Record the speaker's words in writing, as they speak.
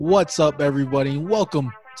What's up, everybody?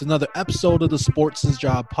 Welcome to another episode of the Sports is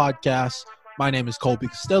Job podcast. My name is Kolby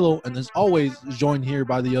Costello, and as always, joined here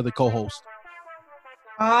by the other co-host.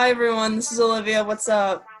 Hi, everyone. This is Olivia. What's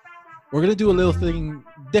up? We're going to do a little thing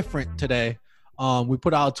different today. We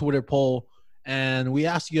put out a Twitter poll, and we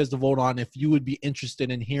asked you guys to vote on if you would be interested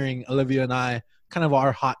in hearing Olivia and I kind of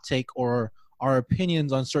our hot take or our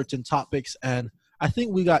opinions on certain topics. And I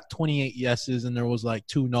think we got 28 yeses, and there was like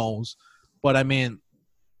 2 no's. But, I mean,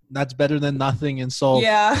 that's better than nothing. And so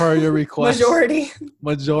per your request,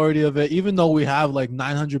 majority of it, even though we have like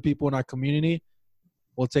 900 people in our community,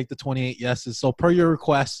 we'll take the 28 yeses. So per your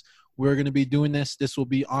request, we're going to be doing this. This will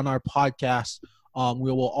be on our podcast.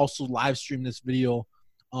 We will also live stream this video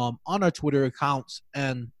on our Twitter accounts.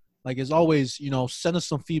 And like as always, send us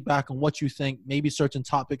some feedback on what you think, maybe certain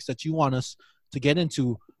topics that you want us to get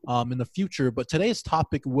into in the future. But today's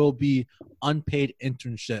topic will be unpaid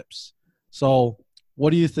internships. So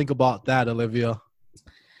what do you think about that, Olivia?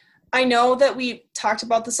 I know that we talked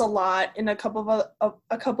about this a lot in a couple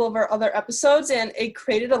of our other episodes, and it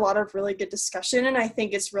created a lot of really good discussion. And I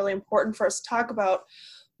think it's really important for us to talk about,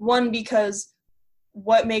 one, because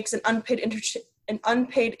what makes an unpaid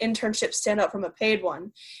internship stand out from a paid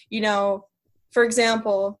one. For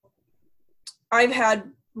example, I've had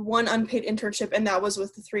one unpaid internship, and that was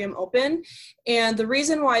with the 3M Open. And the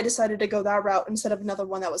reason why I decided to go that route instead of another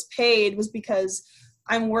one that was paid was because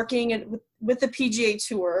I'm working with the PGA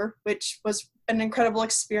Tour, which was an incredible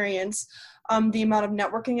experience, the amount of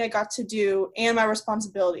networking I got to do, and my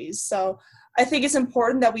responsibilities. So I think it's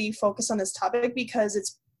important that we focus on this topic because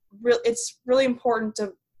it's really important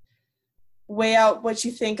to weigh out what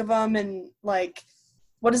you think of them and, like,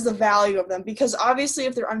 what is the value of them? Because obviously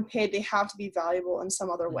if they're unpaid, they have to be valuable in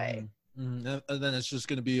some other way. Mm-hmm. And then it's just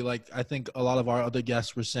going to be like, I think a lot of our other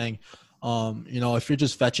guests were saying, if you're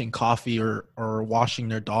just fetching coffee or washing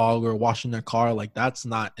their dog or washing their car, like that's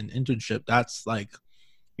not an internship. That's like,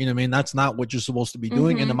 that's not what you're supposed to be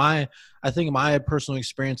doing. Mm-hmm. And I think in my personal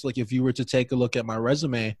experience, like if you were to take a look at my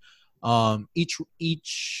resume,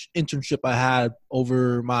 each internship I had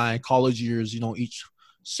over my college years, each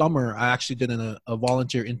summer, I actually did a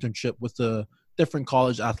volunteer internship with a different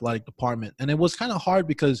college athletic department. And it was kind of hard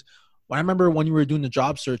because I remember when you were doing the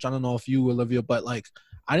job search, I don't know if you, Olivia, but like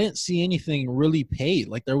I didn't see anything really paid.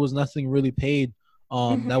 Like there was nothing really paid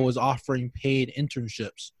that was offering paid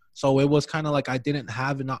internships. So it was kind of like I didn't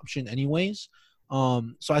have an option anyways.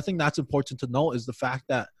 So I think that's important to note is the fact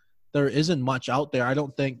that there isn't much out there. I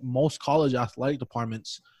don't think most college athletic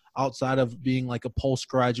departments outside of being like a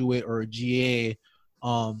postgraduate or a GA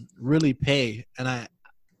really pay. And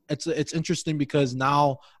it's interesting because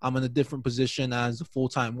now I'm in a different position as a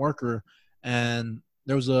full-time worker, and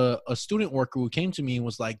there was a student worker who came to me and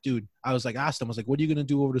was like, dude, asked him, what are you going to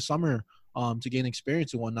do over the summer to gain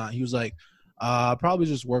experience and whatnot? He was like, probably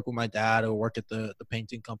just work with my dad or work at the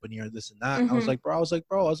painting company or this and that. Mm-hmm.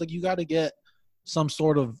 I was like, you got to get some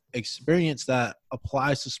sort of experience that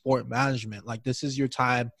applies to sport management. Like this is your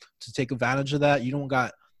time to take advantage of that. You don't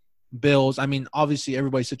got bills. I mean, obviously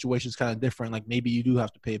everybody's situation is kind of different. Like maybe you do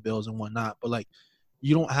have to pay bills and whatnot, but like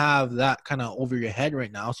you don't have that kind of over your head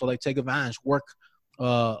right now. So like take advantage, work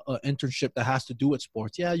an internship that has to do with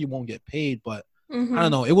sports. Yeah, you won't get paid, but I don't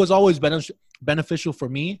know. It was always beneficial for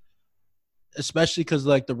me, especially because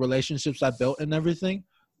like the relationships I built and everything.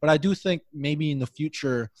 But I do think maybe in the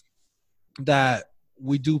future that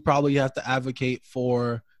we do probably have to advocate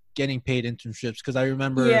for getting paid internships, because I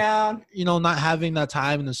remember, not having that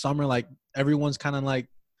time in the summer. Like everyone's kind of like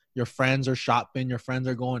your friends are shopping, your friends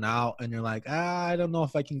are going out, and you're like, I don't know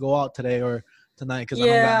if I can go out today or tonight because I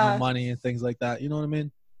don't got no money and things like that. You know what I mean?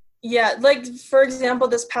 Yeah, like for example,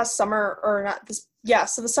 this past summer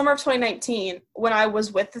so the summer of 2019, when I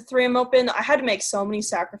was with the 3M Open, I had to make so many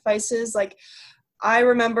sacrifices. Like I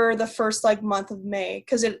remember the first like month of May,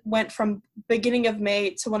 because it went from beginning of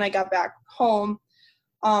May to when I got back home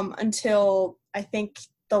until I think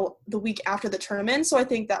the week after the tournament. So I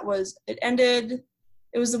think it was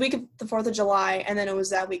the week of the 4th of July, and then it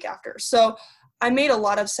was that week after. So I made a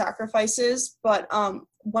lot of sacrifices, but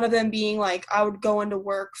one of them being like I would go into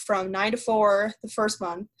work from 9 to 4 the first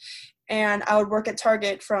month, and I would work at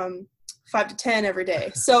Target from 5 to 10 every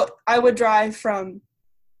day. So I would drive from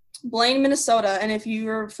Blaine, Minnesota, and if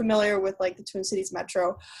you're familiar with like the Twin Cities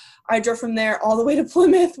Metro, I drove from there all the way to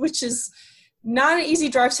Plymouth, which is not an easy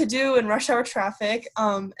drive to do in rush hour traffic.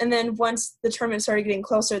 And then once the tournament started getting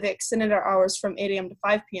closer, they extended our hours from 8 a.m. to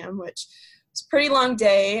 5 p.m., which was a pretty long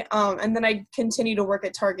day. And then I continued to work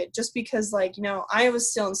at Target just because, like, I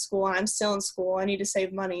was still in school and I'm still in school. I need to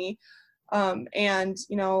save money. And,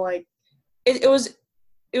 like, it was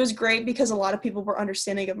it was great because a lot of people were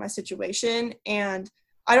understanding of my situation, and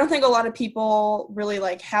I don't think a lot of people really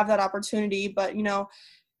like have that opportunity. But you know,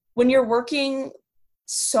 when you're working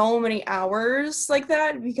so many hours like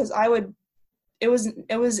that, because it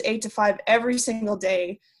was 8 to 5 every single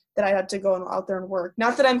day that I had to go out there and work.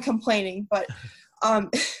 Not that I'm complaining, but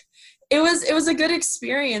it was a good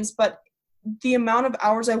experience. But the amount of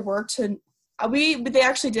hours I worked they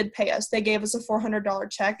actually did pay us. They gave us a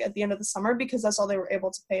 $400 check at the end of the summer because that's all they were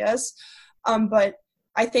able to pay us. But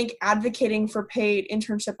I think advocating for paid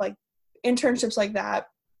internships like that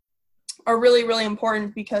are really, really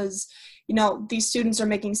important because, you know, these students are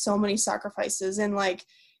making so many sacrifices. And like,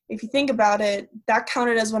 if you think about it, that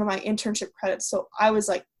counted as one of my internship credits. So I was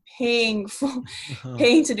like paying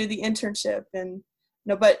to do the internship. And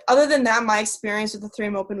but other than that, my experience with the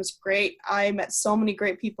 3M Open was great. I met so many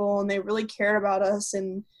great people, and they really cared about us.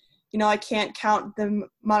 And, you know, I can't count the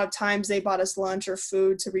amount of times they bought us lunch or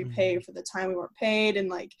food to repay for the time we weren't paid. And,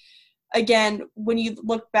 like, again, when you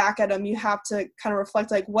look back at them, you have to kind of reflect,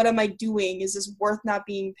 like, what am I doing? Is this worth not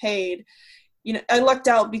being paid? You know, I lucked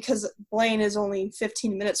out because Blaine is only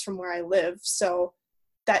 15 minutes from where I live. So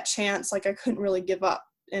that chance, like, I couldn't really give up.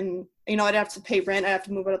 And, you know, I'd have to pay rent. I'd have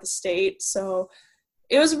to move out of the state. So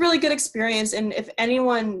it was a really good experience. And if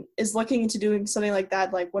anyone is looking into doing something like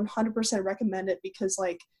that, like 100% recommend it because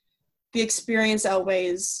like the experience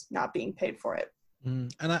outweighs not being paid for it.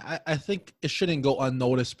 And I think it shouldn't go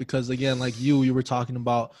unnoticed because again, like you were talking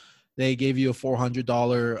about, they gave you a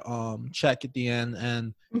 $400 check at the end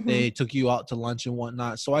and they took you out to lunch and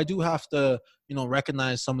whatnot. So I do have to, you know,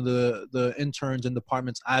 recognize some of the interns and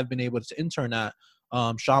departments I've been able to intern at,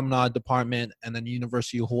 Chaminade department and then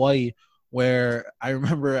University of Hawaii, where I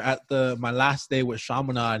remember at my last day with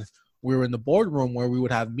Chaminade, we were in the boardroom where we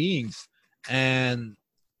would have meetings, and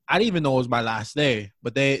I didn't even know it was my last day,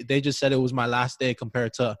 but they just said it was my last day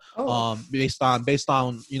compared to based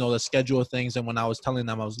on you know the schedule of things and when I was telling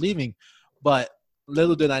them I was leaving. But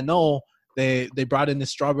little did I know they brought in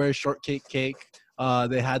this strawberry shortcake cake.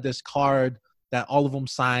 They had this card that all of them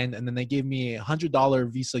signed, and then they gave me $100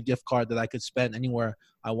 Visa gift card that I could spend anywhere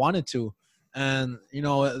I wanted to. And, you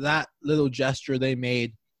know, that little gesture they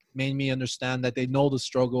made me understand that they know the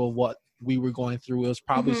struggle of what we were going through. It was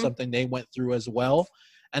probably something they went through as well.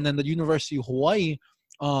 And then the University of Hawaii,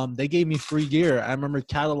 they gave me free gear. I remember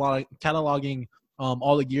cataloging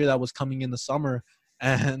all the gear that was coming in the summer.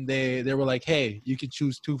 And they were like, hey, you can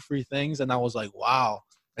choose 2 free things. And I was like, wow,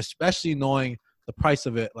 especially knowing the price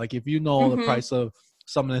of it. Like if you know the price of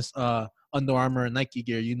some of this Under Armour and Nike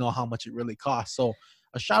gear, you know how much it really costs. So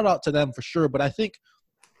a shout out to them for sure. But I think,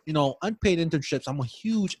 you know, unpaid internships, I'm a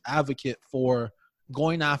huge advocate for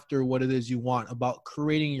going after what it is you want, about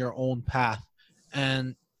creating your own path.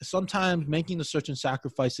 And sometimes making the certain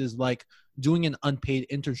sacrifices like doing an unpaid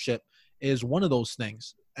internship is one of those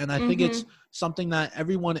things. And I think it's something that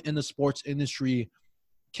everyone in the sports industry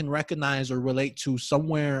can recognize or relate to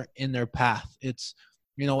somewhere in their path. It's,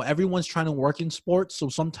 you know, everyone's trying to work in sports. So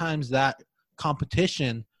sometimes that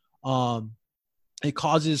competition, it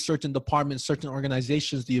causes certain departments, certain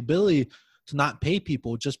organizations, the ability to not pay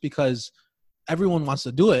people just because everyone wants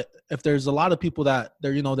to do it. If there's a lot of people that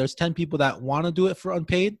there's 10 people that want to do it for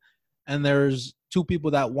unpaid and there's 2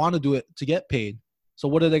 people that want to do it to get paid. So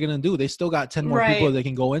what are they going to do? They still got 10 more people they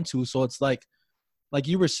can go into. So it's like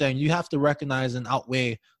you were saying, you have to recognize and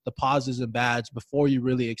outweigh the positives and bads before you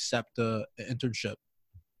really accept the internship.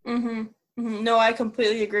 No, I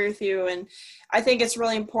completely agree with you. And I think it's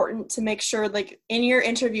really important to make sure, like, in your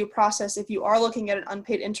interview process, if you are looking at an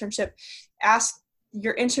unpaid internship, ask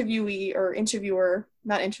your interviewee or interviewer,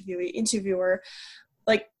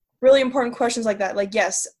 like really important questions like that. Like,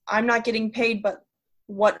 yes, I'm not getting paid, but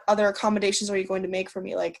what other accommodations are you going to make for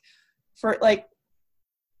me? Like,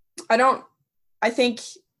 I think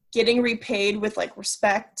getting repaid with like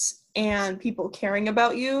respect and people caring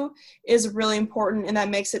about you is really important, and that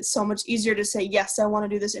makes it so much easier to say, yes, I want to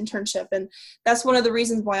do this internship. And that's one of the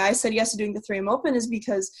reasons why I said yes to doing the 3M Open, is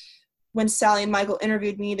because when Sally and Michael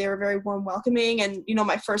interviewed me, they were very warm, welcoming. And, you know,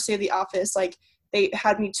 my first day of the office, like, they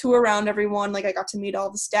had me tour around everyone. Like, I got to meet all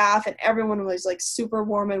the staff, and everyone was like super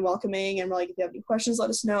warm and welcoming, and were like, if you have any questions, let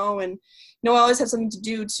us know. And, you know, I always have something to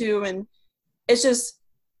do too. And it's just,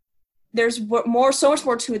 there's so much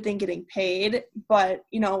more to it than getting paid. But,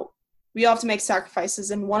 you know, we all have to make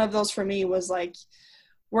sacrifices. And one of those for me was like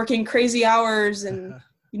working crazy hours and,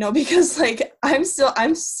 you know, because like I'm still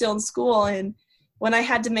in school. And when I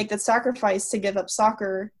had to make that sacrifice to give up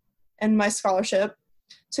soccer and my scholarship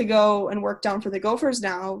to go and work down for the Gophers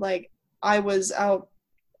now, like I was out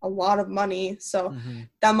a lot of money. So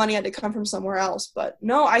that money had to come from somewhere else. But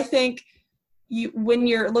no, I think when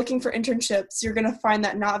you're looking for internships, you're going to find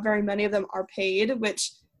that not very many of them are paid,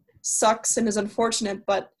 which sucks and is unfortunate,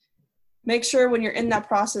 but make sure when you're in that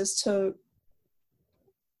process to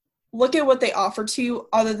look at what they offer to you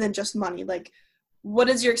other than just money. Like, what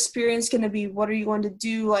is your experience going to be? What are you going to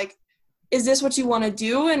do? Like, is this what you want to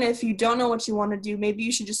do? And if you don't know what you want to do, maybe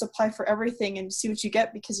you should just apply for everything and see what you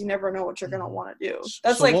get, because you never know what you're going to want to do.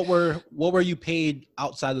 That's so like, what were you paid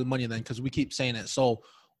outside of the money then? Because we keep saying it. So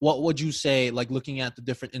what would you say, like looking at the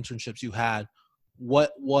different internships you had,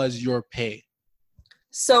 what was your pay?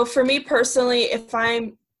 So for me personally,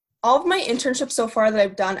 all of my internships so far that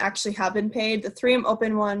I've done actually have been paid. The 3M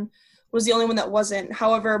Open one was the only one that wasn't.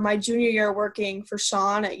 However, my junior year working for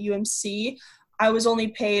Sean at UMC, I was only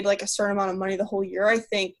paid like a certain amount of money the whole year.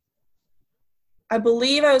 I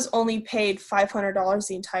believe I was only paid $500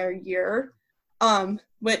 the entire year,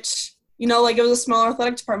 which, like it was a smaller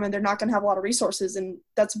athletic department. They're not going to have a lot of resources, and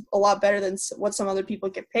that's a lot better than what some other people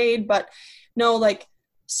get paid. But no, like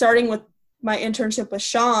starting with my internship with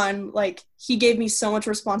Sean, like he gave me so much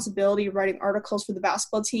responsibility writing articles for the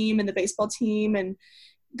basketball team and the baseball team and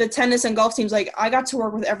the tennis and golf teams. Like I got to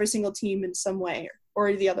work with every single team in some way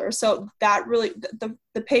or the other. So that really,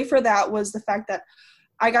 the pay for that was the fact that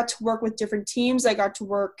I got to work with different teams. I got to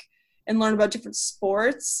work and learn about different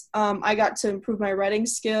sports. I got to improve my writing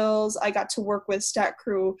skills. I got to work with stat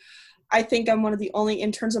crew. I think I'm one of the only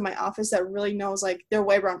interns in my office that really knows like their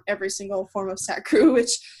way around every single form of stat crew,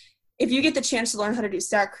 which if you get the chance to learn how to do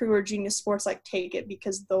stat crew or genius sports, like take it,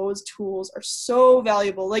 because those tools are so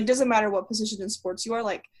valuable. Like doesn't matter what position in sports you are,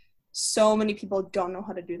 like so many people don't know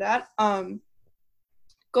how to do that.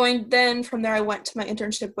 Going then from there, I went to my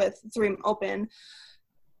internship with 3M Open.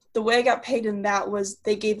 The way I got paid in that was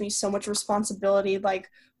they gave me so much responsibility. Like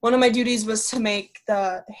one of my duties was to make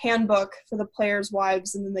the handbook for the players'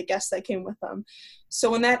 wives and then the guests that came with them.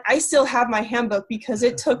 So I still have my handbook because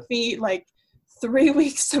it took me like 3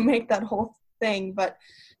 weeks to make that whole thing. But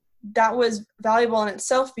that was valuable in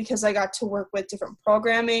itself because I got to work with different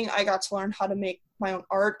programming. I got to learn how to make my own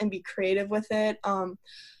art and be creative with it.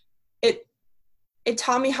 It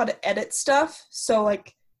taught me how to edit stuff. So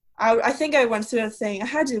like, I think I went through a thing. I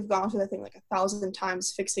had to have gone through that thing like 1,000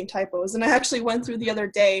 times fixing typos. And I actually went through the other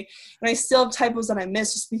day and I still have typos that I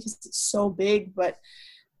missed just because it's so big. But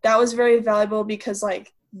that was very valuable because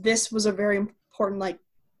like this was a very important like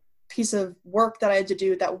piece of work that I had to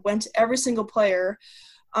do that went to every single player.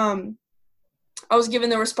 I was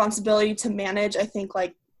given the responsibility to manage, I think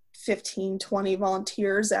like 15, 20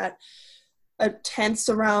 volunteers at tents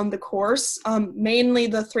around the course, mainly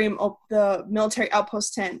the military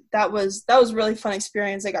outpost tent. That was a really fun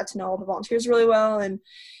experience. I got to know all the volunteers really well, and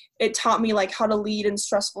it taught me like how to lead in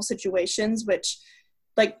stressful situations, which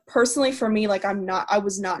like personally for me, like I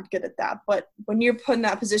was not good at that. But when you're put in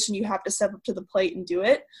that position, you have to step up to the plate and do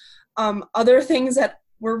it. Other things that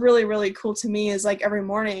were really, really cool to me is like every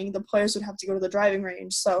morning the players would have to go to the driving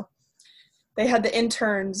range. So they had the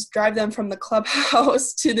interns drive them from the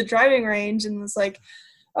clubhouse to the driving range, and it's like,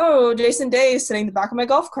 oh, Jason Day is sitting in the back of my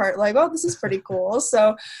golf cart. Like, oh, this is pretty cool.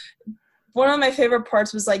 So one of my favorite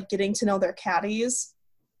parts was like getting to know their caddies.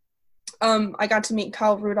 I got to meet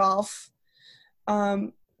Kyle Rudolph.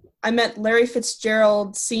 I met Larry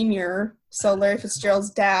Fitzgerald Sr., so Larry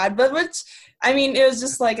Fitzgerald's dad, but it was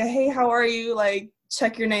just like, hey, how are you? Like,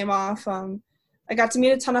 check your name off. I got to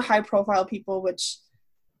meet a ton of high profile people, which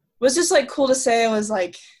was just like cool to say I was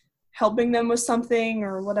like helping them with something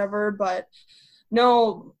or whatever. But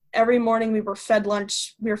no, every morning we were fed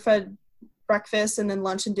lunch, we were fed breakfast and then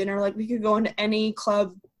lunch and dinner. Like we could go into any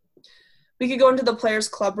club. We could go into the players'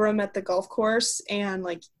 club room at the golf course and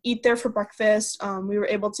like eat there for breakfast. We were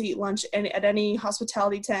able to eat lunch at any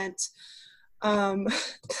hospitality tent.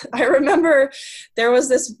 I remember there was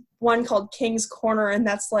this one called King's Corner, and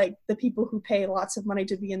that's like the people who pay lots of money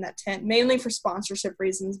to be in that tent, mainly for sponsorship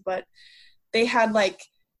reasons. But they had like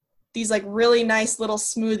these like really nice little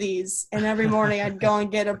smoothies, and every morning I'd go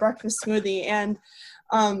and get a breakfast smoothie. And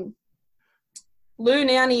Lou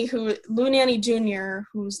Nanny Jr.,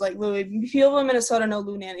 who's like Louis, people in Minnesota know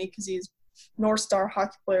Lou Nanny because he's North Star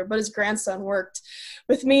hockey player, but his grandson worked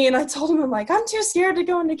with me, and I told him, I'm like, I'm too scared to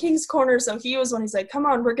go into King's Corner. So he was when he's like, come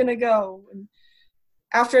on, we're gonna go. And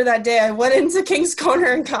after that day, I went into King's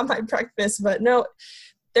Corner and got my breakfast. But no,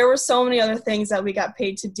 there were so many other things that we got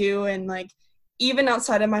paid to do, and like even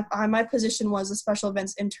outside of my position was a special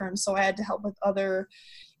events intern, so I had to help with other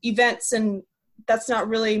events, and that's not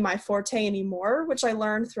really my forte anymore, which I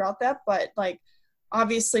learned throughout that. But like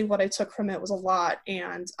obviously what I took from it was a lot,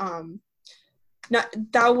 and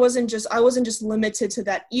I wasn't just limited to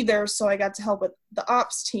that either. So I got to help with the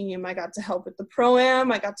ops team. I got to help with the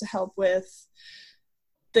pro-am. I got to help with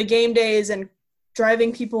the game days and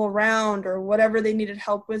driving people around or whatever they needed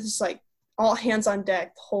help with. It's like all hands on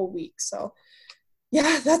deck the whole week. So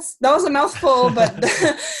yeah, that was a mouthful, but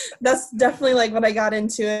that's definitely like what I got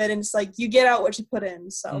into it. And it's like, you get out what you put in.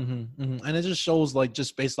 So, And it just shows, like,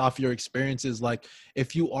 just based off your experiences, like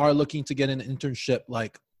if you are looking to get an internship,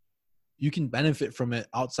 like you can benefit from it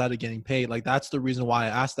outside of getting paid. Like that's the reason why I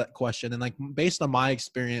asked that question. And like based on my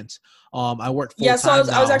experience, I work full time. Yeah, so I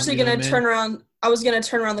was actually going to turn around. I was going to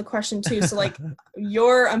turn around the question too. So like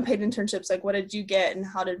your unpaid internships, like what did you get and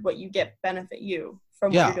how did what you get benefit you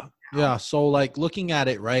from what you're doing now? Yeah. So like looking at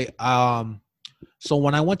it, right. So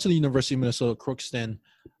when I went to the University of Minnesota Crookston,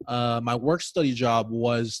 my work study job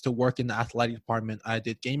was to work in the athletic department. I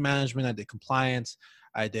did game management, I did compliance,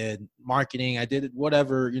 I did marketing, I did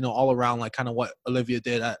whatever, all around, like kind of what Olivia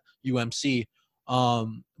did at UMC. But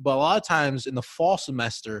a lot of times in the fall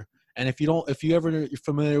semester, and if you're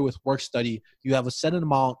familiar with work study, you have a set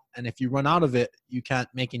amount, and if you run out of it, you can't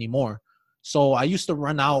make any more. So I used to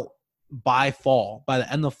run out by the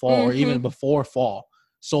end of fall, or even before fall.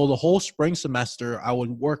 So the whole spring semester, I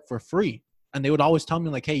would work for free, and they would always tell me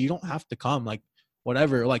like, "Hey, you don't have to come." Like,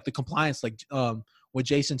 whatever. Like the compliance, like with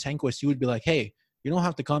Jason Tanquist, he would be like, "Hey, you don't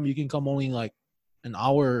have to come. You can come only like an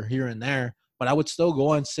hour here and there." But I would still go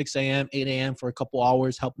on 6 a.m., 8 a.m. for a couple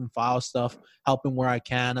hours, helping file stuff, helping where I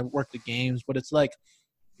can. I work the games, but it's like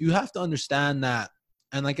you have to understand that.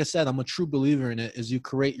 And like I said, I'm a true believer in it. Is you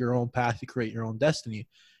create your own path, you create your own destiny.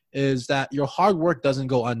 Is that your hard work doesn't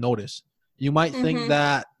go unnoticed. You might think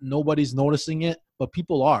that nobody's noticing it, but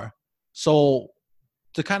people are. So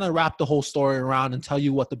to kind of wrap the whole story around and tell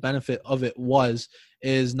you what the benefit of it was,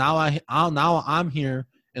 is now I'm here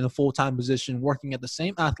in a full-time position working at the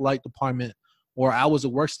same athletic department where I was a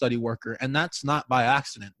work study worker. And that's not by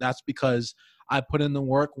accident. That's because I put in the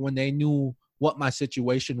work when they knew what my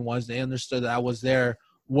situation was. They understood that I was there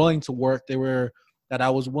willing to work. That I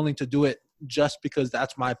was willing to do it just because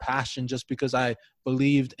that's my passion, just because I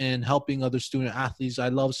believed in helping other student athletes. I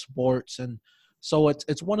love sports. And so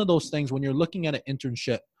it's one of those things when you're looking at an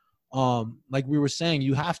internship, like we were saying,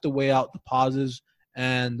 you have to weigh out the positives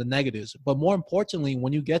and the negatives. But more importantly,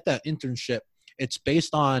 when you get that internship, it's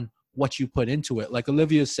based on what you put into it. Like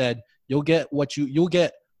Olivia said, you'll get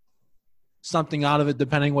something out of it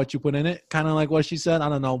depending what you put in it. Kind of like what she said. I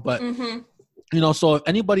don't know, but so if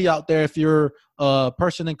anybody out there, if you're a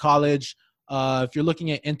person in college, if you're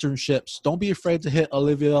looking at internships, don't be afraid to hit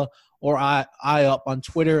Olivia or I up on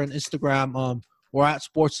Twitter and Instagram. We're at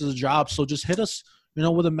Sports as a Job. So just hit us,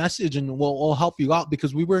 with a message, and we'll help you out,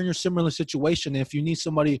 because we were in your similar situation. If you need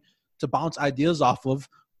somebody to bounce ideas off of,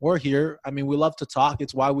 we're here. I mean, we love to talk.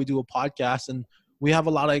 It's why we do a podcast, and we have a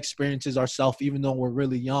lot of experiences ourselves, even though we're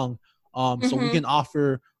really young. So we can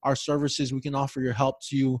offer our services. We can offer your help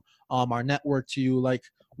to you, our network to you. Like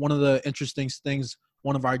one of the interesting things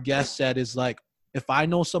one of our guests said is like, if I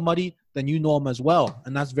know somebody, then you know them as well.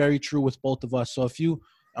 And that's very true with both of us. So if you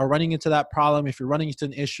are running into that problem, if you're running into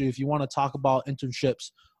an issue, if you want to talk about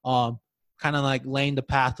internships, kind of like laying the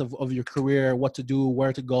path of your career, what to do,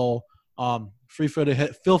 where to go,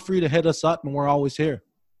 feel free to hit us up, and we're always here.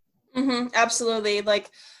 Absolutely. Like,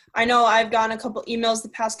 I know I've gotten a couple emails the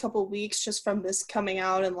past couple of weeks just from this coming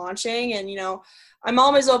out and launching. And, I'm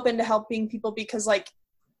always open to helping people, because like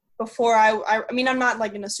before I mean, I'm not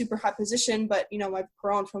like in a super high position, but, I've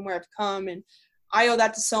grown from where I've come, and I owe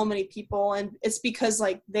that to so many people. And it's because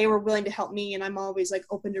like they were willing to help me, and I'm always like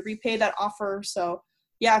open to repay that offer. So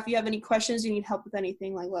yeah, if you have any questions, you need help with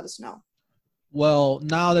anything, like let us know. Well,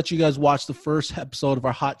 now that you guys watched the first episode of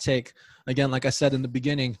our hot take, again, like I said in the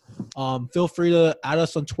beginning, feel free to add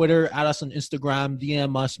us on Twitter, add us on Instagram,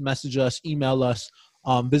 DM us, message us, email us,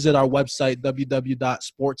 visit our website,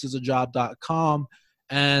 www.sportsasajob.com.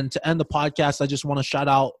 And to end the podcast, I just want to shout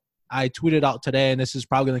out, I tweeted out today, and this is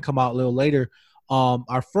probably going to come out a little later.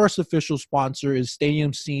 Our first official sponsor is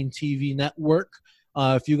Stadium Scene TV Network.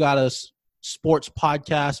 If you got a sports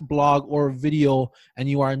podcast, blog, or video, and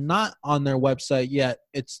you are not on their website yet,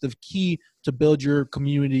 it's the key to build your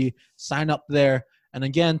community. Sign up there. And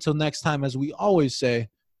again, till next time, as we always say,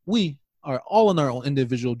 we are all on our own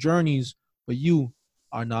individual journeys, but you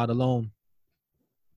are not alone.